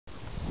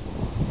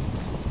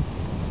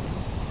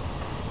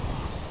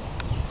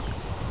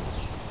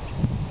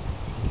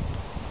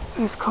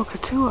There's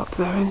cockatoo up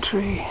there in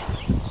tree.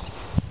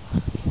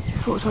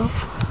 Sort of.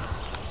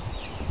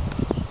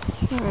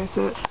 Where is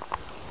it?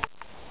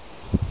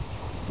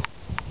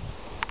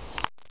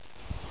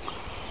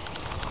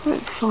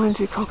 Let's find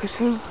you,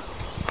 cockatoo.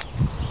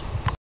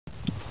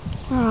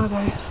 Where are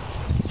they?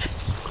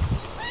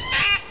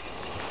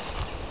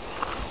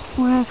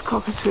 Where's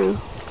cockatoo?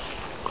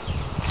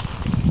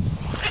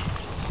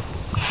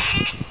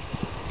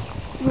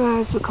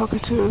 There's the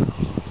cockatoo.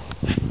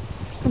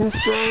 An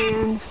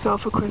Australian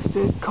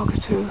sulphur-crested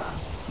cockatoo.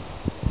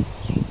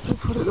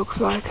 That's what it looks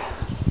like.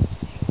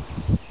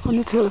 On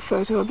the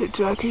telephoto, a bit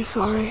jerky,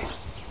 sorry.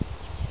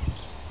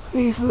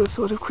 These are the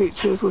sort of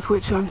creatures with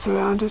which I'm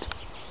surrounded.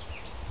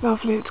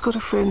 Lovely, it's got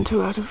a friend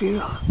too out of view.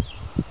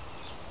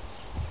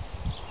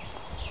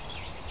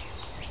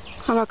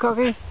 Hello,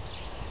 Cocky.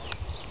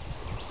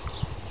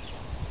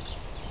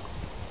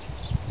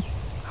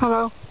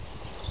 Hello.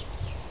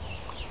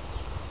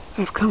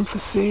 They've come for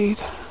seed.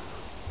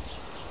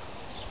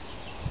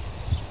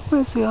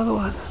 Where's the other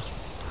one?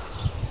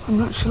 I'm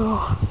not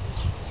sure.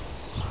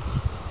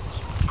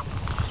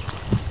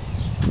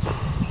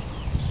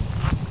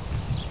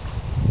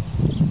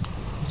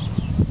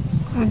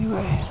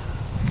 Anyway,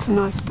 it's a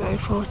nice day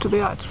to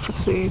be out for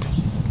seed.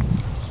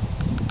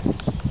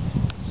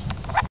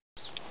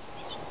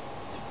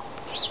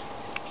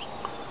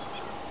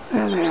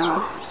 There they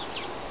are,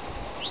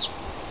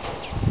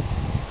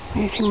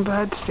 eating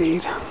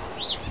birdseed.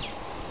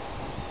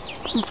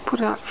 It's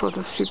put out for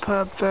the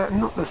superb,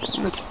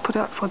 it's put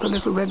out for the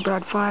little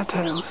red-barred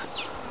Firetails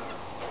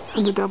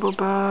and the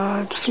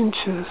double-barred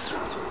Finches.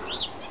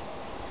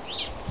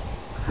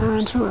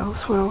 And who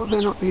else? Well,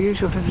 they're not the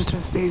usual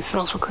visitors, these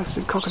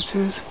sulphur-crested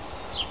cockatoos,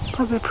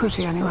 but they're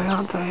pretty anyway,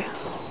 aren't they?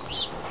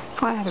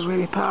 If I had a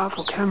really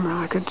powerful camera,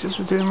 I could just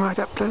zoom right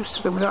up close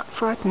to them without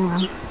frightening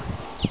them.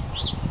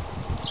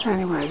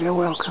 Anyway, they're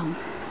welcome.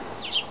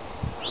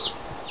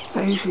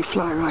 They usually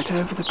fly right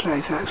over the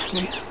place,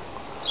 actually.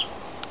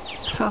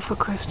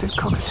 Sulphur-crested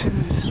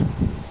cockatoos,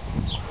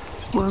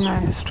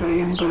 well-known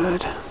Australian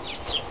bird,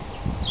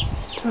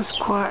 just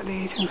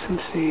quietly eating some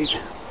seed.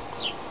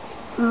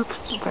 Oops,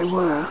 they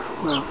were,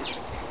 well,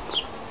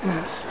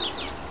 yes,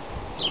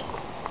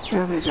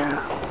 there they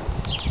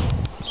go.